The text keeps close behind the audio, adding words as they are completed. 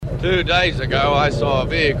2 days ago, I saw a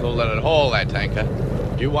vehicle that'd haul that tanker.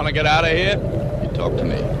 You want to get out of here? You talk to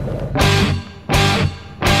me.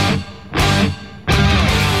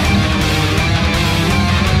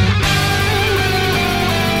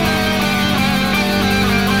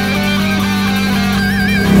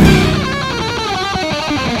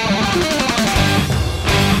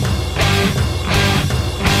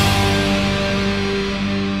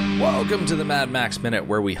 Welcome to the Mad Max Minute,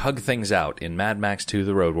 where we hug things out in Mad Max 2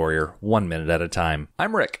 The Road Warrior, 1 minute at a time.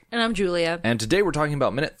 I'm Rick. And I'm Julia. And today we're talking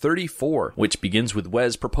about minute 34, which begins with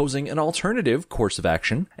Wes proposing an alternative course of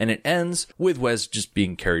action, and it ends with Wes just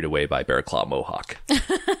being carried away by Bear Claw Mohawk.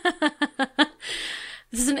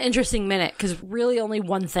 This is an interesting minute, because really only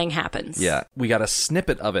one thing happens. Yeah, we got a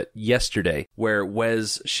snippet of it yesterday, where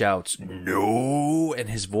Wes shouts, "No!" and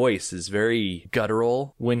his voice is very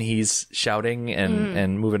guttural when he's shouting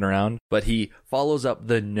and moving around. But he follows up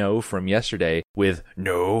the no from yesterday with,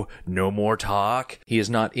 no more talk. He is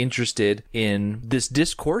not interested in this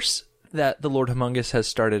discourse that the Lord Humongous has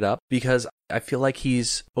started up, because I feel like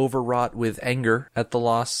he's overwrought with anger at the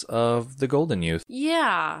loss of the Golden Youth.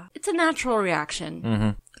 Yeah, it's a natural reaction. Mm-hmm.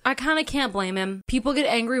 I kind of can't blame him. People get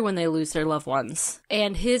angry when they lose their loved ones.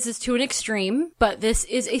 And his is to an extreme, but this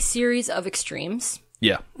is a series of extremes.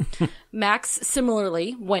 Yeah. Max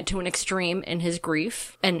similarly went to an extreme in his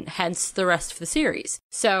grief, and hence the rest of the series.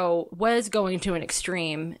 So Wes going to an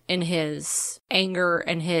extreme in his anger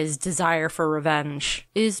and his desire for revenge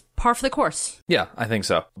is par for the course. Yeah, I think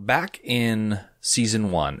so. Back in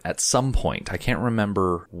season 1, at some point, I can't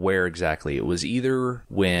remember where exactly, it was either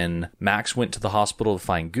when Max went to the hospital to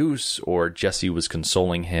find Goose, or Jesse was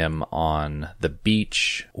consoling him on the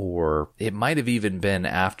beach, or it might have even been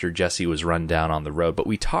after Jesse was run down on the road, but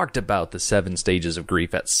we talked about the 7 stages of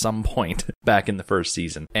grief at some point back in the first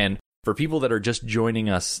season. And for people that are just joining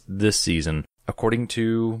us this season, according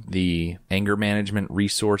to the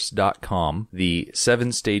angermanagementresource.com, the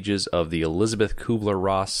 7 stages of the Elizabeth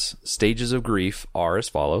Kubler-Ross stages of grief are as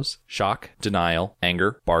follows: shock, denial,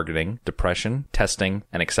 anger, bargaining, depression, testing,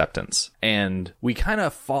 and acceptance. And we kind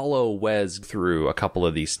of follow Wes through a couple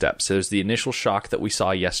of these steps. There's the initial shock that we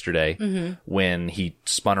saw yesterday when he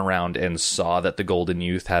spun around and saw that the Golden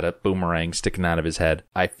Youth had a boomerang sticking out of his head.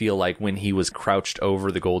 I feel like when he was crouched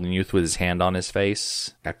over the Golden Youth with his hand on his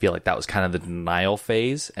face, I feel like that was kind of the denial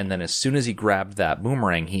phase, and then as soon as he grabbed that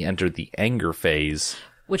boomerang, he entered the anger phase,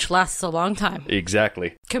 which lasts a long time.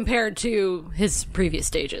 Exactly. Compared to his previous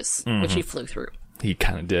stages, which he flew through. He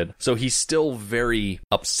kind of did. So he's still very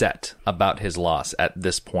upset about his loss at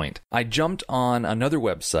this point. I jumped on another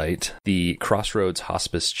website, the Crossroads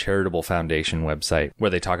Hospice Charitable Foundation website,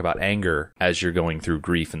 where they talk about anger as you're going through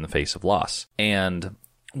grief in the face of loss. And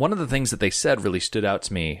one of the things that they said really stood out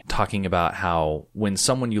to me, talking about how when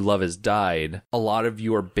someone you love has died, a lot of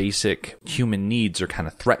your basic human needs are kind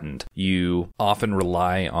of threatened. You often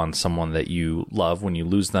rely on someone that you love when you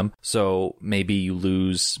lose them. So maybe you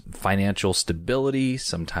lose financial stability.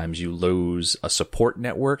 Sometimes you lose a support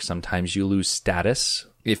network. Sometimes you lose status.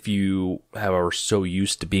 If you are so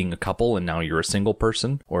used to being a couple and now you're a single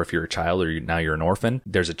person, or if you're a child or now you're an orphan,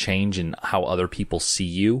 there's a change in how other people see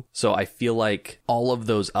you. So I feel like all of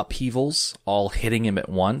those upheavals, all hitting him at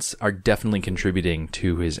once, are definitely contributing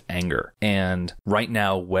to his anger. And right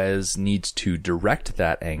now, Wes needs to direct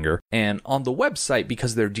that anger. And on the website,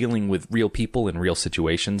 because they're dealing with real people in real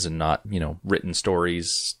situations and not, written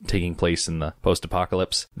stories taking place in the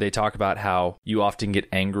post-apocalypse, they talk about how you often get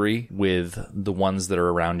angry with the ones that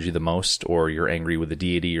are around you the most, or you're angry with a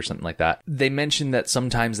deity or something like that. They mention that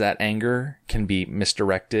sometimes that anger can be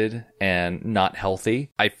misdirected and not healthy.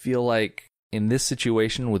 I feel like in this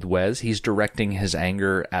situation with Wes, he's directing his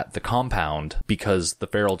anger at the compound because the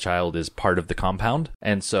feral child is part of the compound.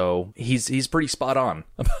 And so he's pretty spot on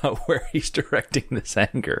about where he's directing this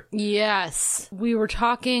anger. Yes. We were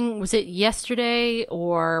talking, was it yesterday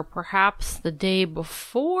or perhaps the day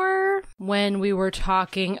before, when we were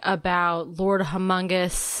talking about Lord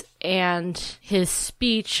Humongous and his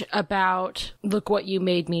speech about, look what you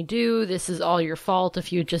made me do. This is all your fault.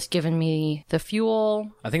 If you'd just given me the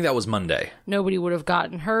fuel, I think that was Monday. Nobody would have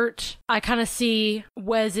gotten hurt. I kind of see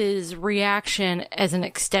Wes's reaction as an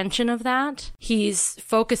extension of that. He's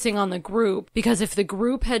focusing on the group, because if the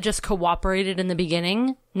group had just cooperated in the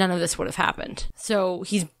beginning, none of this would have happened. So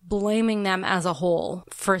he's blaming them as a whole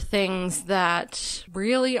for things that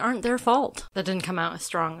really aren't their fault. That didn't come out as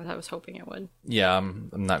strong as I was hoping it would. Yeah, I'm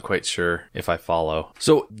not quite sure if I follow.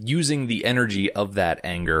 So, using the energy of that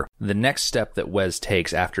anger, the next step that Wes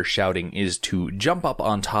takes after shouting is to jump up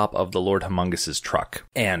on top of the Lord Humongous' truck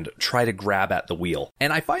and try to grab at the wheel.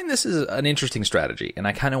 And I find this is an interesting strategy, and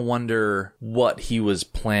I kind of wonder what he was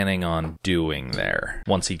planning on doing there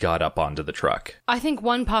once he got up onto the truck. I think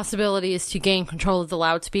one possibility is to gain control of the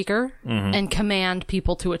loudspeaker and command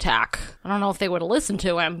people to attack. I don't know if they would have listened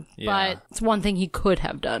to him, but it's one thing he could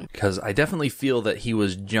have done. Because I definitely feel that he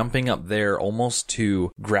was jumping up there almost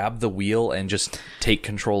to grab the wheel and just take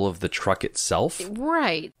control of the truck itself.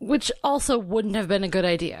 Right, which also wouldn't have been a good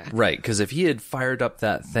idea. Right, because if he had fired up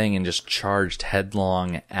that thing and just charged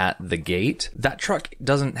headlong at the gate, that truck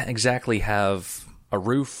doesn't exactly have a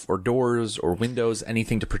roof or doors or windows,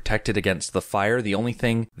 anything to protect it against the fire. The only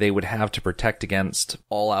thing they would have to protect against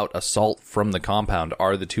all-out assault from the compound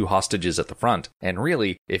are the 2 hostages at the front. And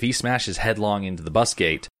really, if he smashes headlong into the bus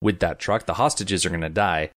gate with that truck, the hostages are going to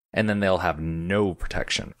die, and then they'll have no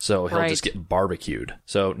protection. So he'll just get barbecued.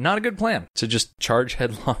 So not a good plan to just charge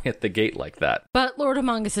headlong at the gate like that. But Lord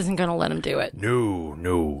Humongous isn't going to let him do it.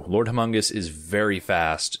 No. Lord Humongous is very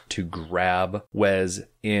fast to grab Wes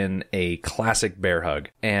in a classic bear hug.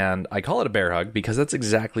 And I call it a bear hug because that's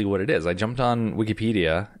exactly what it is. I jumped on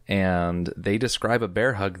Wikipedia and they describe a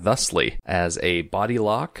bear hug thusly: as a body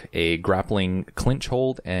lock, a grappling clinch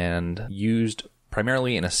hold, and used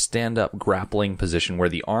primarily in a stand-up grappling position where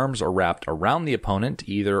the arms are wrapped around the opponent,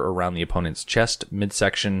 either around the opponent's chest,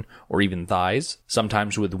 midsection, or even thighs,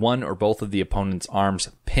 sometimes with one or both of the opponent's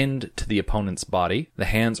arms pinned to the opponent's body. The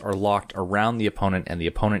hands are locked around the opponent and the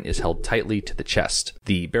opponent is held tightly to the chest.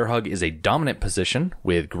 The bear hug is a dominant position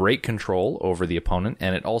with great control over the opponent,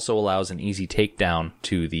 and it also allows an easy takedown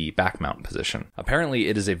to the back mount position. Apparently,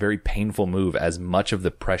 it is a very painful move as much of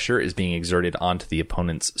the pressure is being exerted onto the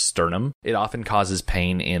opponent's sternum. It often causes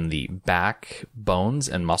pain in the back, bones,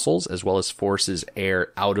 and muscles, as well as forces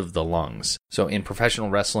air out of the lungs. So in professional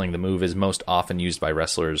wrestling, the move is most often used by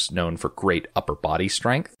wrestlers known for great upper body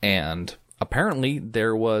strength, and apparently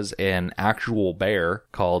there was an actual bear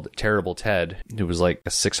called Terrible Ted, who was like a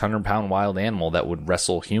 600-pound wild animal that would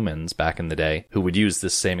wrestle humans back in the day, who would use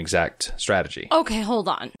this same exact strategy. Okay, hold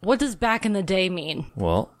on. What does back in the day mean?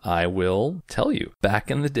 Well, I will tell you. Back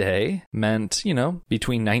in the day meant,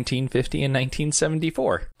 between 1950 and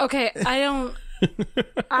 1974. Okay, I don't...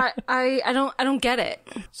 I don't get it.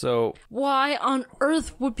 So why on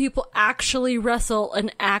earth would people actually wrestle an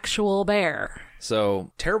actual bear?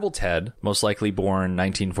 So, Terrible Ted, most likely born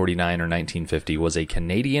 1949 or 1950, was a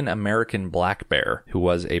Canadian-American black bear who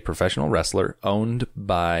was a professional wrestler owned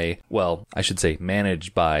by,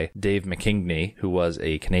 managed by Dave McKigney, who was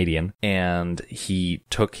a Canadian, and he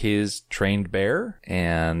took his trained bear,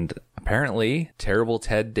 and apparently, Terrible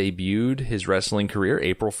Ted debuted his wrestling career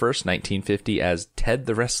April 1st, 1950 as Ted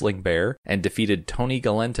the Wrestling Bear and defeated Tony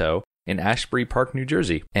Galento in Ashbury Park, New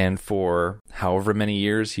Jersey. And for however many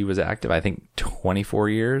years he was active, I think 24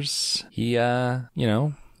 years, he,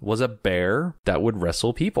 was a bear that would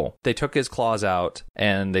wrestle people. They took his claws out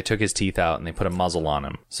and they took his teeth out and they put a muzzle on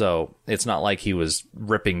him. So it's not like he was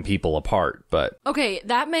ripping people apart, but... Okay,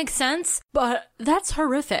 that makes sense, but that's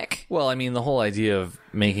horrific. Well, I mean, the whole idea of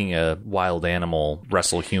making a wild animal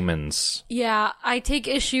wrestle humans. Yeah, I take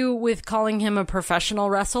issue with calling him a professional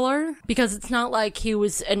wrestler because it's not like he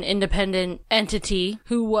was an independent entity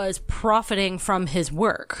who was profiting from his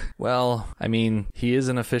work. Well, I mean, he is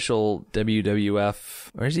an official WWF,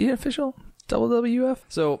 or is he an official WWF?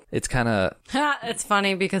 So it's kind of... It's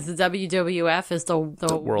funny because the WWF is the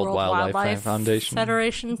World Wildlife Foundation.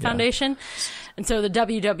 Federation Foundation. And so the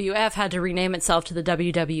WWF had to rename itself to the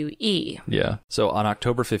WWE. Yeah. So on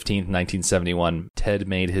October 15th, 1971, Ted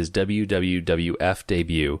made his WWF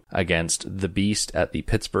debut against The Beast at the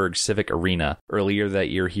Pittsburgh Civic Arena. Earlier that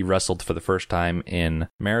year, he wrestled for the first time in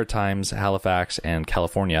Maritimes, Halifax, and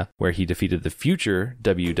California, where he defeated the future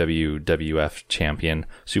WWF champion,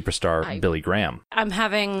 superstar Billy Graham. I'm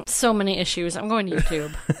having so many issues. I'm going to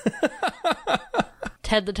YouTube.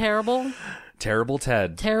 Ted the Terrible? Terrible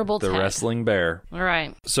Ted. Terrible Ted. The wrestling bear. All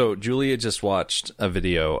right. So Julia just watched a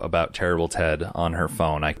video about Terrible Ted on her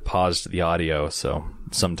phone. I paused the audio, so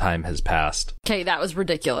some time has passed. Okay, that was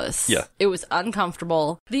ridiculous. Yeah. It was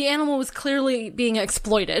uncomfortable. The animal was clearly being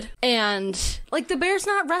exploited. And, the bear's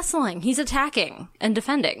not wrestling. He's attacking and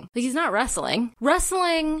defending. He's not wrestling.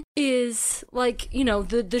 Wrestling is,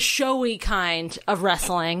 the showy kind of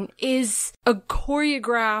wrestling is a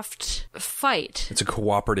choreographed fight. It's a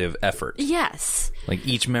cooperative effort. Yes. Like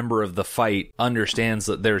each member of the fight understands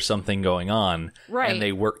that there's something going on, Right. and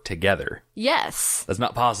they work together. Yes. That's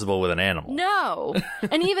not possible with an animal. No.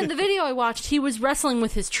 And even the video I watched, he was wrestling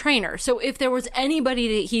with his trainer. So if there was anybody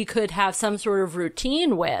that he could have some sort of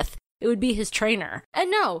routine with, it would be his trainer. And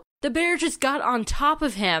no, the bear just got on top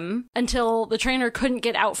of him until the trainer couldn't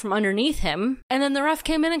get out from underneath him, and then the ref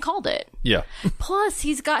came in and called it. Yeah. Plus,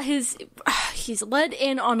 he's led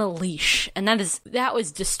in on a leash, and that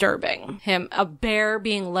was disturbing. A bear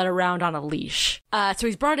being led around on a leash. So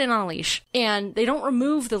he's brought in on a leash, and they don't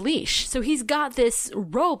remove the leash. So he's got this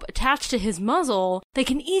rope attached to his muzzle. They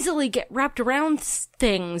can easily get wrapped around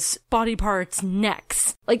things, body parts,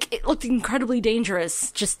 necks. Like, it looked incredibly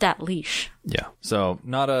dangerous, just that leash. Yeah. So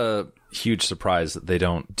not a huge surprise that they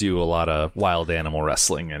don't do a lot of wild animal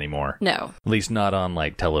wrestling anymore. No. At least not on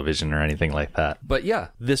like television or anything like that. But yeah,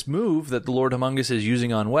 this move that the Lord Humongous is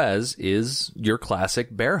using on Wes is your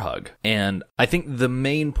classic bear hug. And I think the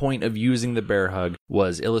main point of using the bear hug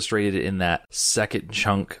was illustrated in that second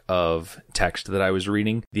chunk of text that I was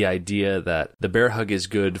reading. The idea that the bear hug is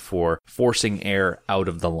good for forcing air out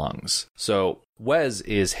of the lungs. So Wes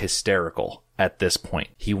is hysterical at this point.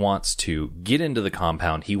 He wants to get into the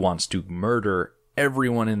compound. He wants to murder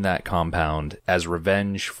everyone in that compound as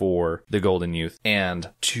revenge for the Golden Youth. And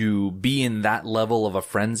to be in that level of a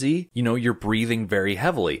frenzy, you're breathing very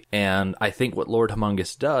heavily. And I think what Lord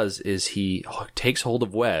Humongous does is he takes hold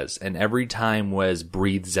of Wes, and every time Wes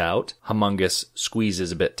breathes out, Humongous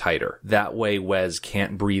squeezes a bit tighter. That way Wes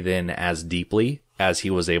can't breathe in as deeply as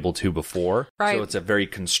he was able to before. Right. So it's a very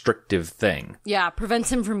constrictive thing. Yeah,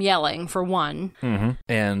 prevents him from yelling, for one. Mm-hmm.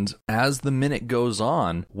 And as the minute goes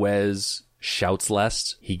on, Wes shouts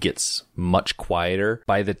less. He gets much quieter.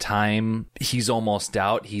 By the time he's almost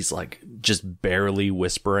out, he's like just barely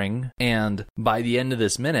whispering. And by the end of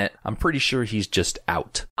this minute, I'm pretty sure he's just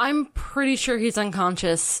out. I'm pretty sure he's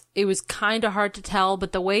unconscious. It was kind of hard to tell,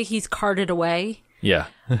 but the way he's carted away... Yeah.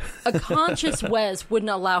 A conscious Wes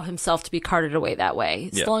wouldn't allow himself to be carted away that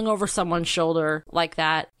way. Yeah. Slung over someone's shoulder like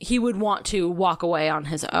that, he would want to walk away on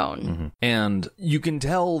his own. Mm-hmm. And you can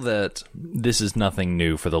tell that this is nothing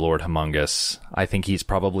new for the Lord Humongous. I think he's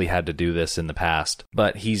probably had to do this in the past,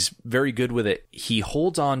 but he's very good with it. He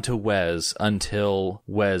holds on to Wes until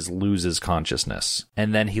Wes loses consciousness,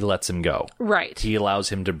 and then he lets him go. Right. He allows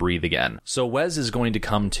him to breathe again. So Wes is going to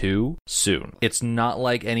come to soon. It's not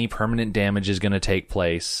like any permanent damage is going to take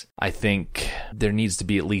place. I think there needs to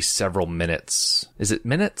be at least several minutes. Is it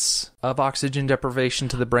minutes of oxygen deprivation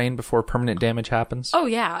to the brain before permanent damage happens? Oh,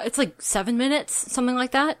 yeah. It's like 7 minutes, something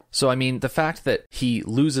like that. So, I mean, the fact that he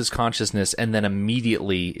loses consciousness and then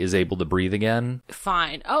immediately is able to breathe again.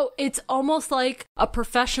 Fine. Oh, it's almost like a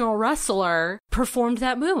professional wrestler performed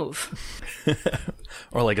that move.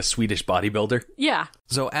 Or like a Swedish bodybuilder. Yeah.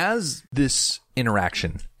 So as this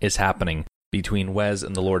interaction is happening between Wes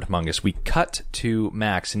and the Lord Humongous, we cut to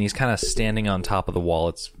Max, and he's kind of standing on top of the wall.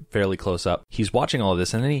 It's fairly close up. He's watching all of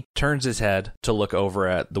this, and then he turns his head to look over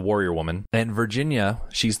at the warrior woman. And Virginia,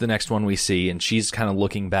 she's the next one we see, and she's kind of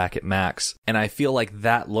looking back at Max. And I feel like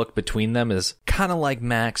that look between them is kind of like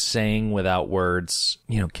Max saying without words,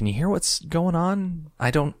 can you hear what's going on?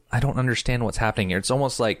 I don't understand what's happening here. It's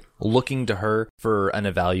almost like looking to her for an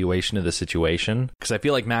evaluation of the situation. Because I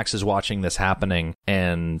feel like Max is watching this happening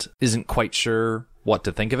and isn't quite sure what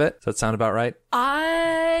to think of it. Does that sound about right?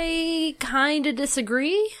 I kind of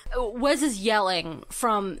disagree. Wes is yelling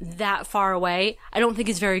from that far away. I don't think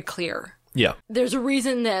it's very clear. Yeah. There's a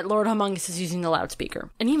reason that Lord Humongous is using the loudspeaker.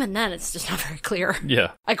 And even then, it's just not very clear.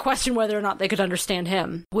 Yeah. I question whether or not they could understand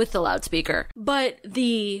him with the loudspeaker. But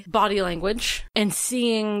the body language and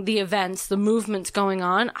seeing the events, the movements going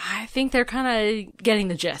on, I think they're kind of getting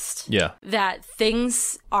the gist. Yeah. That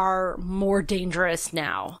things are more dangerous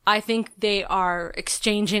now. I think they are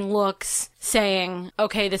exchanging looks, saying,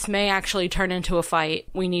 okay, this may actually turn into a fight.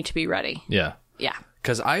 We need to be ready. Yeah. Yeah.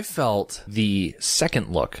 Because I felt the second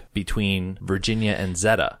look between Virginia and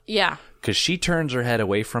Zeta. Yeah. Because she turns her head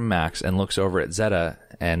away from Max and looks over at Zeta,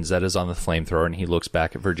 and Zeta's on the flamethrower, and he looks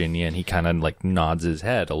back at Virginia, and he kind of like nods his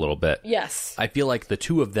head a little bit. Yes. I feel like the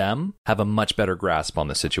two of them have a much better grasp on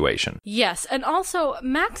the situation. Yes. And also,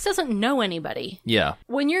 Max doesn't know anybody. Yeah.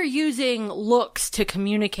 When you're using looks to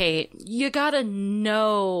communicate, you gotta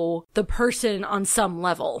know the person on some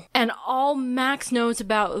level. And all Max knows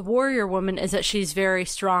about the warrior woman is that she's very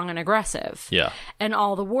strong and aggressive. Yeah. And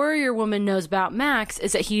all the warrior woman knows about Max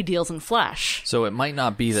is that he deals in flesh. So it might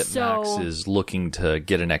not be that Max is looking to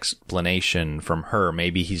get an explanation from her.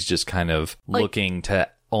 Maybe he's just kind of looking to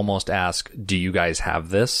almost ask, do you guys have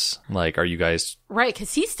this? Like, are you guys... Right,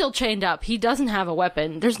 because he's still chained up. He doesn't have a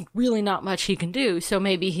weapon. There's really not much he can do. So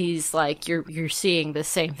maybe he's like, you're seeing the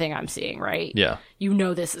same thing I'm seeing, right? Yeah. You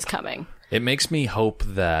know this is coming. It makes me hope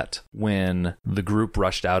that when the group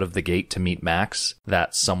rushed out of the gate to meet Max,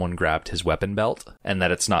 that someone grabbed his weapon belt and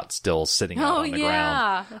that it's not still sitting out on the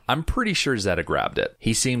ground. I'm pretty sure Zeta grabbed it.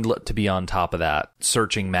 He seemed to be on top of that,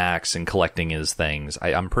 searching Max and collecting his things.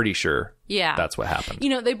 I'm pretty sure that's what happened. You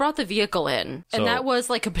know, they brought the vehicle in, and that was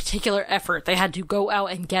like a particular effort. They had to go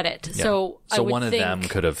out and get it. Yeah. So one of them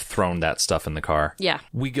could have thrown that stuff in the car. Yeah.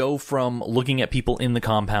 We go from looking at people in the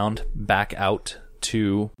compound back out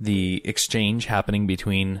to the exchange happening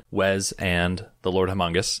between Wes and the Lord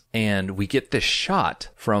Humongous, and we get this shot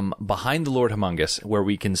from behind the Lord Humongous where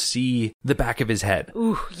we can see the back of his head.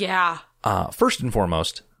 Ooh, yeah. First and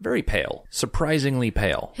foremost, very pale. Surprisingly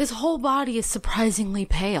pale. His whole body is surprisingly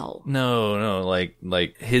pale. No, like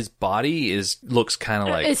his body looks kind of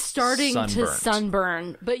like it's starting sunburnt. to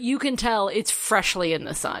sunburn, but you can tell it's freshly in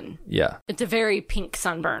the sun. Yeah. It's a very pink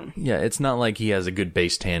sunburn. Yeah, it's not like he has a good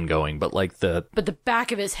base tan going, but like But the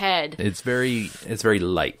back of his head. It's very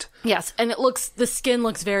light. Yes, and the skin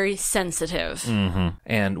looks very sensitive. Mm-hmm.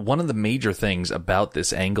 And one of the major things about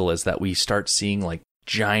this angle is that we start seeing like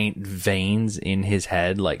giant veins in his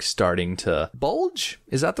head, like starting to bulge.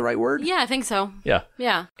 Is that the right word? Yeah, I think so. Yeah.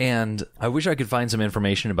 Yeah. And I wish I could find some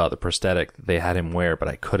information about the prosthetic that they had him wear, but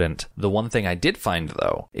I couldn't. The one thing I did find,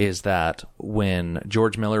 though, is that when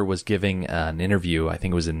George Miller was giving an interview, I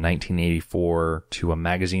think it was in 1984, to a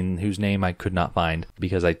magazine whose name I could not find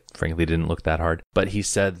because I frankly didn't look that hard, but he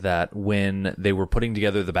said that when they were putting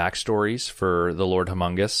together the backstories for the Lord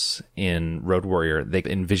Humongous in Road Warrior, they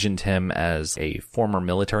envisioned him as a former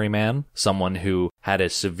military man, someone who had a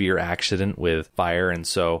severe accident with fire, and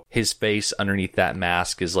so his face underneath that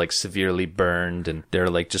mask is like severely burned, and there are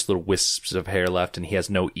like just little wisps of hair left, and he has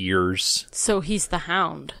no ears. So he's the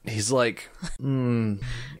Hound. He's like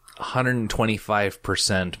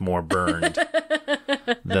 125% more burned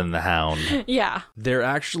than the Hound. Yeah. There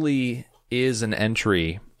actually is an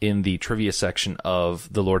entry in the trivia section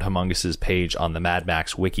of the Lord Humongous's page on the Mad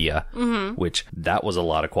Max Wikia, which that was a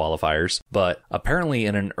lot of qualifiers. But apparently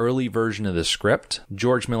in an early version of the script,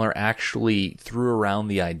 George Miller actually threw around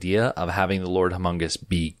the idea of having the Lord Humongous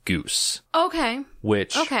be Goose. Okay.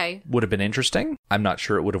 Which would have been interesting. I'm not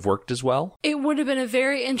sure it would have worked as well. It would have been a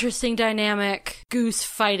very interesting dynamic, Goose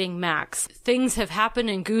fighting Max. Things have happened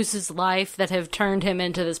in Goose's life that have turned him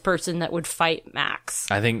into this person that would fight Max.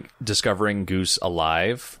 I think discovering Goose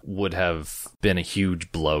alive would have been a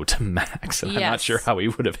huge blow to Max, and I'm not sure how he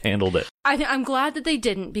would have handled it. I'm glad that they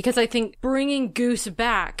didn't, because I think bringing Goose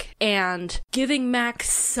back and giving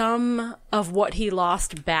Max some of what he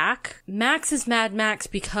lost back, Max is Mad Max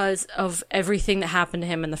because of everything that happened to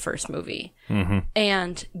him in the first movie. Mm-hmm.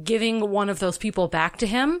 And giving one of those people back to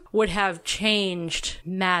him would have changed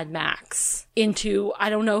Mad Max into, I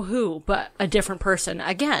don't know who, but a different person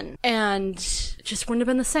again. And just wouldn't have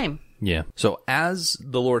been the same. Yeah. So as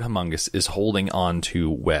the Lord Humongous is holding on to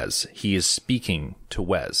Wes, he is speaking to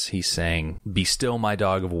Wes. He's saying, "Be still, my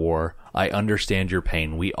dog of war. I understand your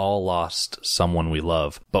pain. We all lost someone we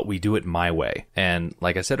love, but we do it my way." And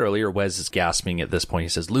like I said earlier, Wes is gasping at this point. He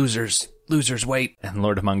says, "Losers, losers, wait." And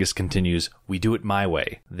Lord Humongous continues, "We do it my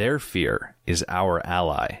way. Their fear is our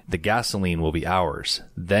ally. The gasoline will be ours.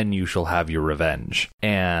 Then you shall have your revenge."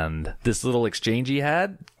 And this little exchange he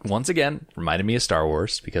had, once again, reminded me of Star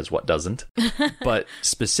Wars, because what doesn't? But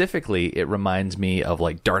specifically, it reminds me of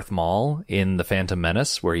like Darth Maul in The Phantom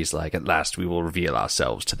Menace, where he's like, "At last we will reveal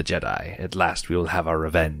ourselves to the Jedi. At last we will have our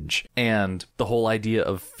revenge." And the whole idea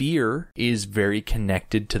of fear is very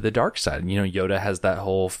connected to the dark side. You know, Yoda has that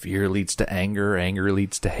whole fear leads to anger, anger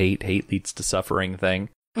leads to hate, hate leads to suffering thing.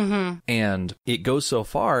 Mm-hmm. And it goes so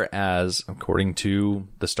far as, according to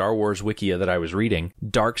the Star Wars Wikia that I was reading,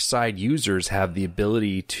 dark side users have the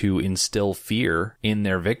ability to instill fear in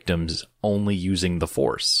their victims only using the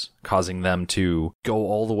Force, causing them to go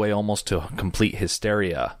all the way almost to complete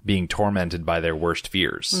hysteria, being tormented by their worst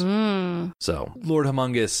fears. So Lord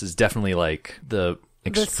Humongous is definitely like the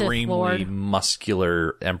extremely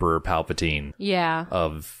muscular Emperor Palpatine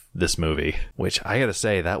of this movie, which I gotta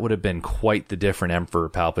say, that would have been quite the different Emperor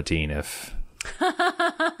Palpatine if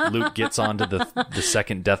Luke gets onto the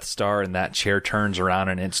second Death Star and that chair turns around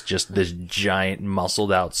and it's just this giant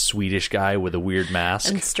muscled out Swedish guy with a weird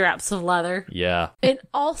mask and straps of leather. Yeah. It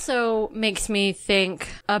also makes me think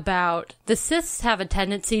about the Siths have a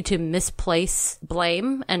tendency to misplace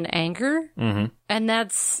blame and anger. Mm-hmm. And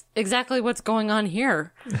that's exactly what's going on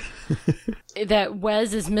here. that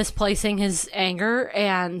Wes is misplacing his anger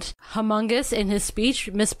and Humongous in his speech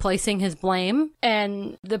misplacing his blame,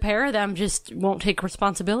 and the pair of them just won't take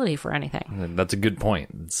responsibility for anything. And that's a good point.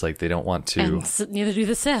 It's like they don't want to. And neither do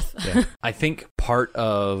the Sith. Yeah. I think part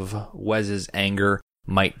of Wes's anger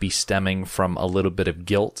might be stemming from a little bit of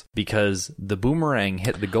guilt because the boomerang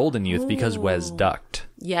hit the Golden Youth because Wes ducked.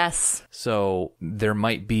 Yes. So there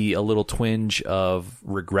might be a little twinge of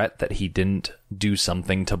regret that he didn't do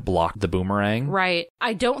something to block the boomerang. Right.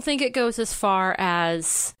 I don't think it goes as far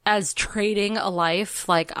as trading a life,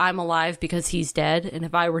 like I'm alive because he's dead, and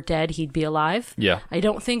if I were dead, he'd be alive. Yeah. I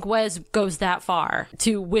don't think Wes goes that far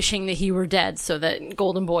to wishing that he were dead so that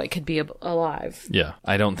Golden Boy could be alive. Yeah.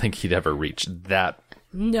 I don't think he'd ever reach that.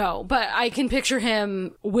 No, but I can picture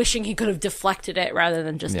him wishing he could have deflected it rather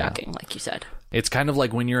than just ducking, like you said. It's kind of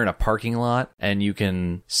like when you're in a parking lot and you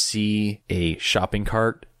can see a shopping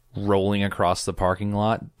cart rolling across the parking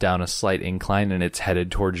lot down a slight incline and it's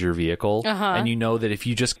headed towards your vehicle. And you know that if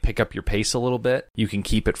you just pick up your pace a little bit, you can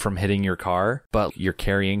keep it from hitting your car, but you're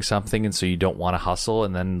carrying something and so you don't want to hustle,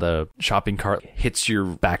 and then the shopping cart hits your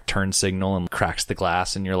back turn signal and cracks the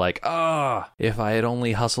glass and you're like, if I had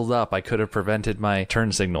only hustled up, I could have prevented my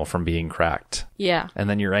turn signal from being cracked. Yeah. And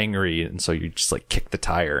then you're angry, and so you just like kick the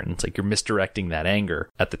tire, and it's like you're misdirecting that anger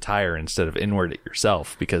at the tire instead of inward at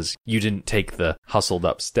yourself because you didn't take the hustled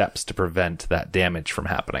up steps to prevent that damage from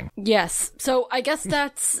happening. Yes. So I guess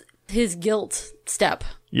that's his guilt step.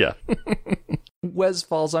 Yeah. Wes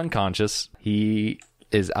falls unconscious. He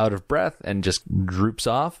is out of breath and just droops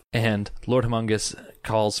off, and Lord Humongous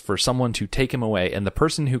calls for someone to take him away, and the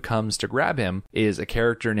person who comes to grab him is a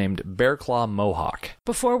character named Bearclaw Mohawk.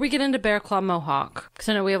 Before we get into Bearclaw Mohawk, because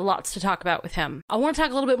I know we have lots to talk about with him, I want to talk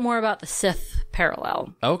a little bit more about the Sith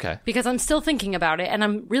parallel. Okay. Because I'm still thinking about it, and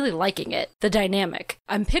I'm really liking it, the dynamic.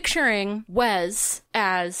 I'm picturing Wes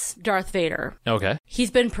as Darth Vader. Okay. He's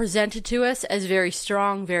been presented to us as very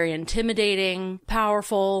strong, very intimidating,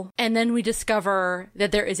 powerful, and then we discover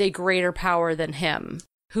that there is a greater power than him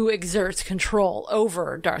who exerts control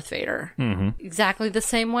over Darth Vader. Exactly the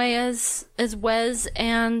same way as Wes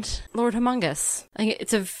and Lord Humongous. I think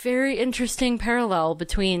it's a very interesting parallel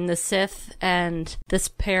between the Sith and this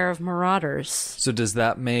pair of marauders. So does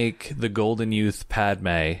that make the Golden Youth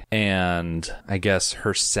Padme, and I guess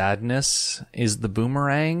her sadness is the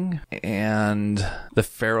boomerang, and the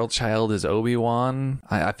feral child is Obi-Wan?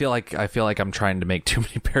 I feel like I'm trying to make too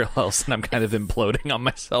many parallels and I'm kind of imploding on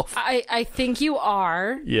myself. I think you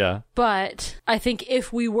are. Yeah. But I think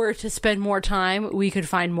if we were to spend more time, we could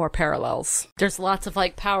find more parallels. There's lots of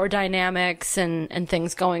like power dynamics and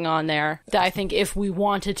things going on there that I think if we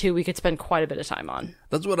wanted to, we could spend quite a bit of time on.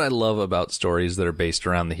 That's what I love about stories that are based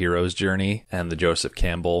around the hero's journey and the Joseph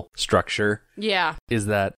Campbell structure. Yeah. Is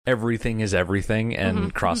that everything is everything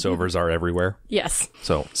and crossovers are everywhere. Yes.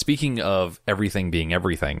 So speaking of everything being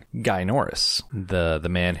everything, Guy Norris, the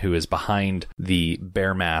man who is behind the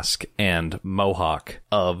bear mask and mohawk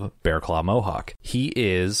of Bearclaw Mohawk, he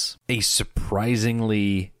is a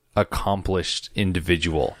surprisingly accomplished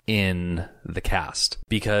individual in the cast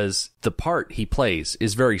because the part he plays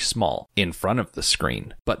is very small in front of the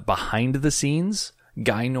screen, but behind the scenes,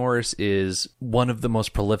 Guy Norris is one of the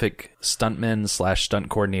most prolific stuntmen / stunt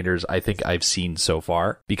coordinators I think I've seen so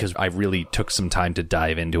far because I really took some time to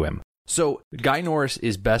dive into him. So Guy Norris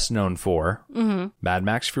is best known for Mad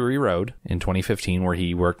Max Fury Road in 2015, where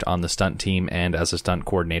he worked on the stunt team and as a stunt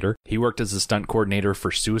coordinator. He worked as a stunt coordinator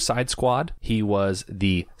for Suicide Squad. He was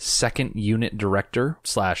the second unit director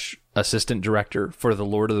 / assistant director for The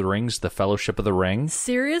Lord of the Rings, The Fellowship of the Ring.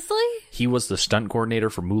 Seriously? He was the stunt coordinator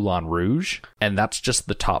for Moulin Rouge, and that's just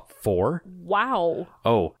the top 4. Wow.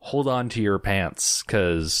 Oh, hold on to your pants,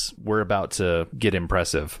 because we're about to get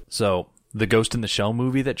impressive. So the Ghost in the Shell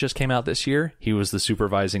movie that just came out this year, he was the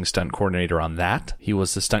supervising stunt coordinator on that. He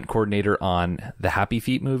was the stunt coordinator on the Happy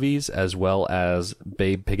Feet movies, as well as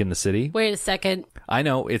Babe, Pig in the City. Wait a second. I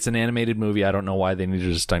know, it's an animated movie. I don't know why they needed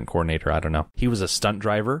a stunt coordinator. I don't know. He was a stunt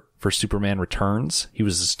driver for Superman Returns. He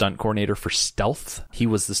was the stunt coordinator for Stealth. He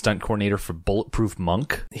was the stunt coordinator for Bulletproof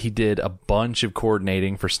Monk. He did a bunch of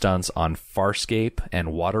coordinating for stunts on Farscape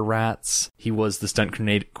and Water Rats. He was the stunt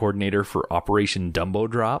coordinator for Operation Dumbo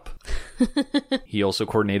Drop. He also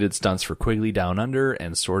coordinated stunts for Quigley Down Under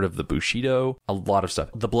and Sword of the Bushido. A lot of stuff.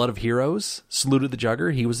 The Blood of Heroes, Salute of the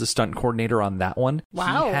Jugger. He was the stunt coordinator on that one.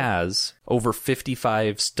 Wow. He has over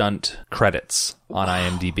 55 stunt credits on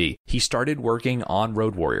IMDb. He started working on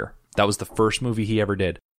Road Warrior. That was the first movie he ever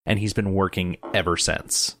did. and he's been working ever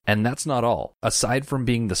since. And that's not all. Aside from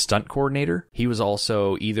being the stunt coordinator, he was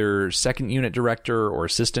also either second unit director or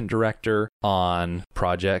assistant director on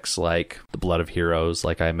projects like The Blood of Heroes,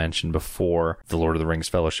 like I mentioned before, The Lord of the Rings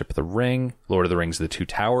Fellowship of the Ring, Lord of the Rings The Two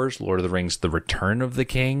Towers, Lord of the Rings The Return of the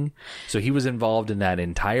King. So he was involved in that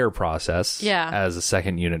entire process as a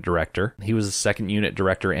second unit director. He was a second unit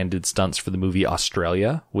director and did stunts for the movie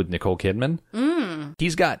Australia with Nicole Kidman.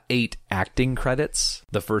 He's got 8 acting credits,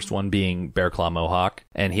 the first one being Bear Claw Mohawk,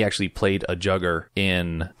 and he actually played a jugger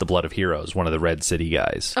in The Blood of Heroes, one of the Red City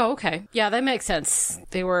guys. Oh, okay. Yeah, that makes sense.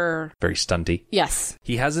 They were... very stunty. Yes.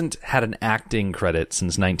 He hasn't had an acting credit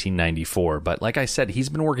since 1994, but like I said, he's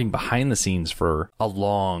been working behind the scenes for a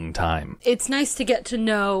long time. It's nice to get to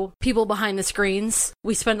know people behind the screens.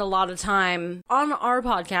 We spend a lot of time on our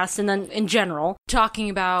podcast and then in general talking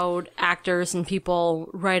about actors and people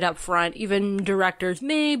right up front, even directors,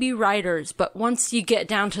 maybe writers. But once you get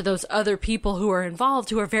down to those other people who are involved,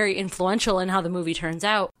 who are very influential in how the movie turns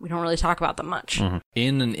out, we don't really talk about them much.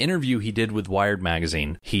 In an interview he did with Wired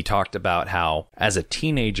Magazine, he talked about how, as a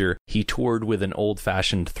teenager, he toured with an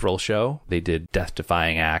old-fashioned thrill show. They did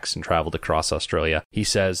death-defying acts and traveled across Australia. He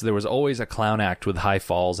says there was always a clown act with high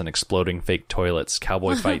falls and exploding fake toilets,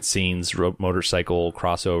 cowboy fight scenes, motorcycle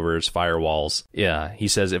crossovers, firewalls. Yeah, he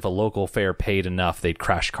says if a local fair paid enough, they'd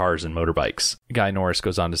crash cars and motorbikes. Guy Norris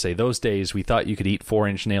goes on to say, those days, we thought you could eat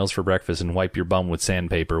 4-inch nails for breakfast and wipe your bum with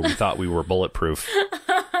sandpaper. We thought we were bulletproof.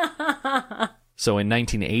 So in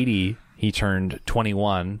 1980, he turned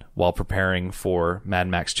 21 while preparing for Mad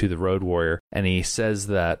Max 2: The Road Warrior, and he says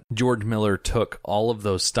that George Miller took all of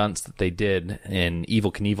those stunts that they did in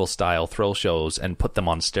Evel Knievel style thrill shows and put them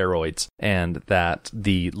on steroids, and that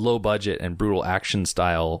the low budget and brutal action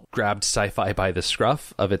style grabbed sci-fi by the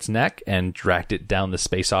scruff of its neck and dragged it down the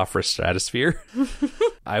space opera stratosphere.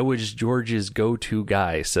 I was George's go-to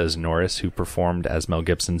guy, says Norris, who performed as Mel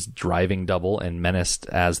Gibson's driving double and menaced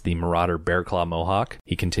as the marauder Bear Claw Mohawk.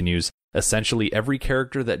 He continues, essentially every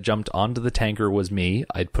character that jumped onto the tanker was me.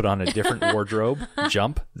 I'd put on a different wardrobe,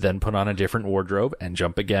 jump, then put on a different wardrobe, and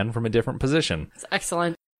jump again from a different position. That's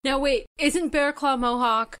excellent. Now wait, isn't Bear Claw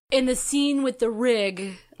Mohawk in the scene with the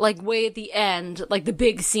rig, like way at the end, like the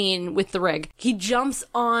big scene with the rig? He jumps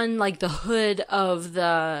on like the hood of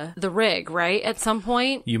the rig, right? At some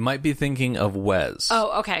point? You might be thinking of Wes.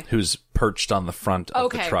 Oh, okay. Who's perched on the front of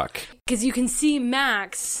the truck. Because you can see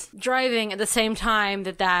Max driving at the same time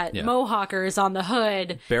that Mohawker is on the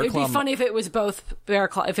hood. It'd be funny if it was both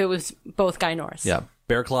Guy Norris. Yeah.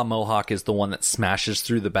 Bear Claw Mohawk is the one that smashes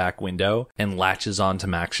through the back window and latches onto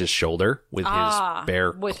Max's shoulder with his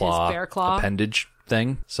bear claw appendage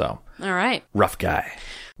thing. So, all right. Rough guy.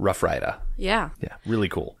 Rough Rider. Yeah. Yeah. Really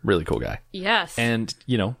cool. Really cool guy. Yes. And,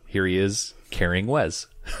 here he is carrying Wes.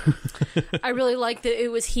 I really like that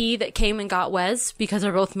it was he that came and got Wes because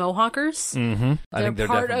they're both Mohawkers. Mm-hmm. I think they're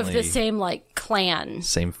part of the same clan,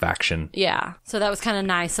 same faction. Yeah, so that was kind of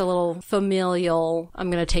nice, a little familial.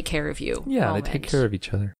 I'm gonna take care of you. Yeah, moment. They take care of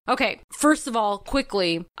each other. Okay, first of all,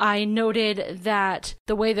 quickly, I noted that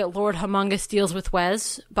the way that Lord Humongous deals with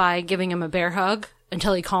Wes by giving him a bear hug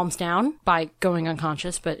until he calms down by going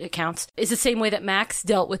unconscious, but it counts, is the same way that Max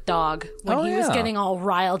dealt with Dog. When he was getting all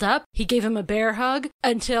riled up, he gave him a bear hug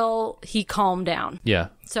until he calmed down. Yeah.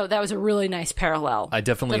 So that was a really nice parallel. I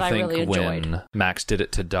definitely think when Max did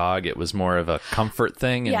it to Dog, it was more of a comfort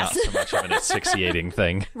thing and not so much of an asphyxiating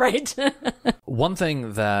thing. Right. One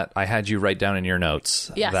thing that I had you write down in your notes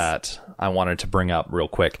that I wanted to bring up real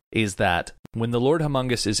quick is that when the Lord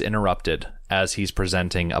Humongous is interrupted as he's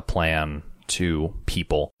presenting a plan to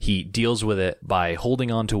people, he deals with it by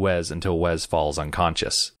holding on to Wes until Wes falls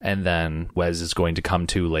unconscious. And then Wes is going to come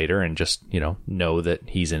to later and just, know that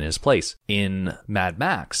he's in his place. In Mad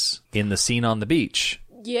Max, in the scene on the beach,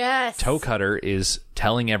 yes, Toe Cutter is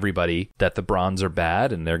telling everybody that the Bronze are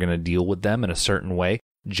bad and they're going to deal with them in a certain way.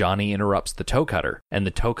 Johnny interrupts the Toe Cutter, and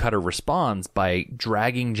the Toe Cutter responds by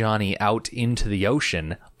dragging Johnny out into the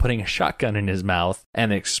ocean, putting a shotgun in his mouth,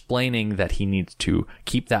 and explaining that he needs to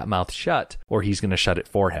keep that mouth shut, or he's going to shut it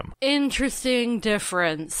for him. Interesting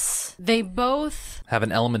difference. They both have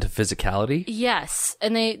an element of physicality. Yes,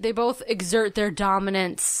 and they both exert their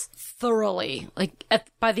dominance thoroughly.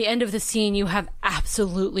 By the end of the scene, you have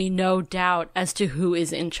absolutely no doubt as to who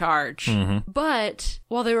is in charge. Mm-hmm. But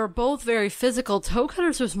while they were both very physical, Toe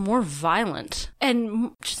Cutter's was more violent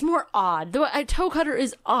and just more odd. Toe Cutter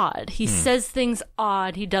is odd. He says things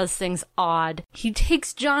odd. He does things odd. He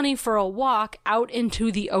takes Johnny for a walk out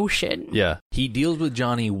into the ocean. Yeah. He deals with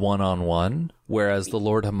Johnny one-on-one, whereas the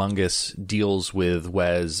Lord Humongous deals with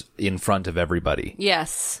Wes in front of everybody.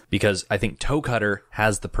 Yes. Because I think Toe Cutter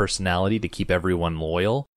has the personality to keep everyone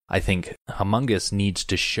loyal, I think Humongous needs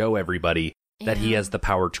to show everybody that he has the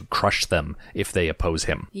power to crush them if they oppose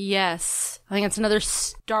him. Yes. I think it's another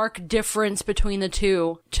stark difference between the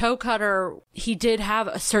two. Toe Cutter, he did have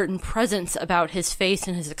a certain presence about his face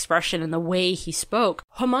and his expression and the way he spoke.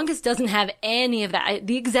 Humongous doesn't have any of that.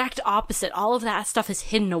 The exact opposite. All of that stuff is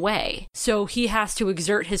hidden away. So he has to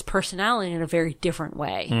exert his personality in a very different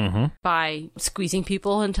way by squeezing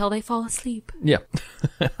people until they fall asleep. Yeah.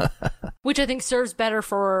 Which I think serves better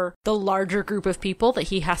for the larger group of people that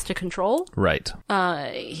he has to control. Right.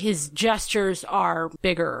 His gestures are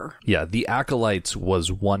bigger. Yeah, the Acolytes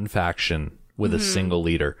was one faction with a single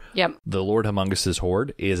leader. Yep. The Lord Humongous's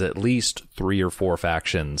horde is at least 3 or 4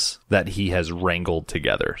 factions that he has wrangled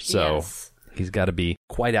together. So Yes. he's got to be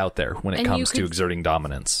quite out there when it comes to exerting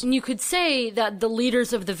dominance. And you could say that the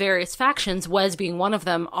leaders of the various factions, Wes being one of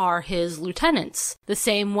them, are his lieutenants. The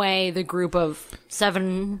same way the group of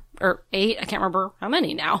 7 or 8, I can't remember how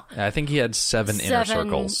many now. I think he had 7 inner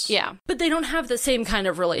circles. Yeah. But they don't have the same kind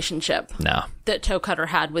of relationship No. that Toe Cutter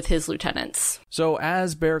had with his lieutenants. So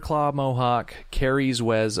as Bearclaw Mohawk carries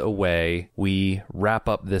Wes away, we wrap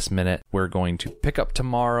up this minute. We're going to pick up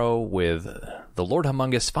tomorrow with the Lord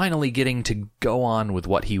Humongous finally getting to go on with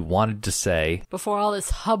what he wanted to say. Before all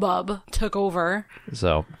this hubbub took over.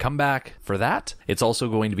 So come back for that. It's also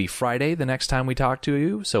going to be Friday the next time we talk to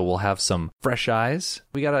you, so we'll have some fresh eyes.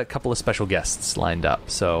 We got a couple of special guests lined up,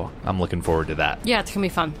 so I'm looking forward to that. Yeah, it's going to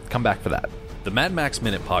be fun. Come back for that. The Mad Max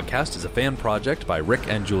Minute podcast is a fan project by Rick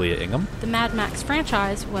and Julia Ingham. The Mad Max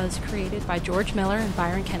franchise was created by George Miller and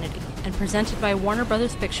Byron Kennedy and presented by Warner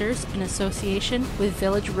Brothers Pictures in association with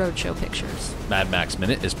Village Roadshow Pictures. Mad Max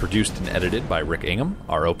Minute is produced and edited by Rick Ingham.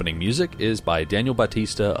 Our opening music is by Daniel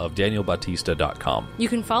Bautista of danielbautista.com. You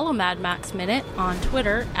can follow Mad Max Minute on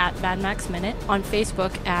Twitter at Mad Max Minute, on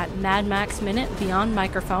Facebook at Mad Max Minute Beyond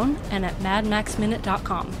Microphone, and at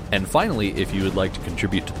madmaxminute.com. And finally, if you would like to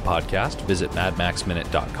contribute to the podcast, visit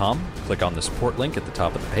madmaxminute.com, click on the support link at the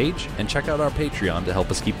top of the page, and check out our Patreon to help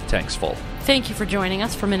us keep the tanks full. Thank you for joining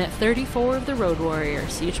us for minute 34 of The Road Warrior.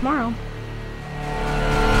 See you tomorrow.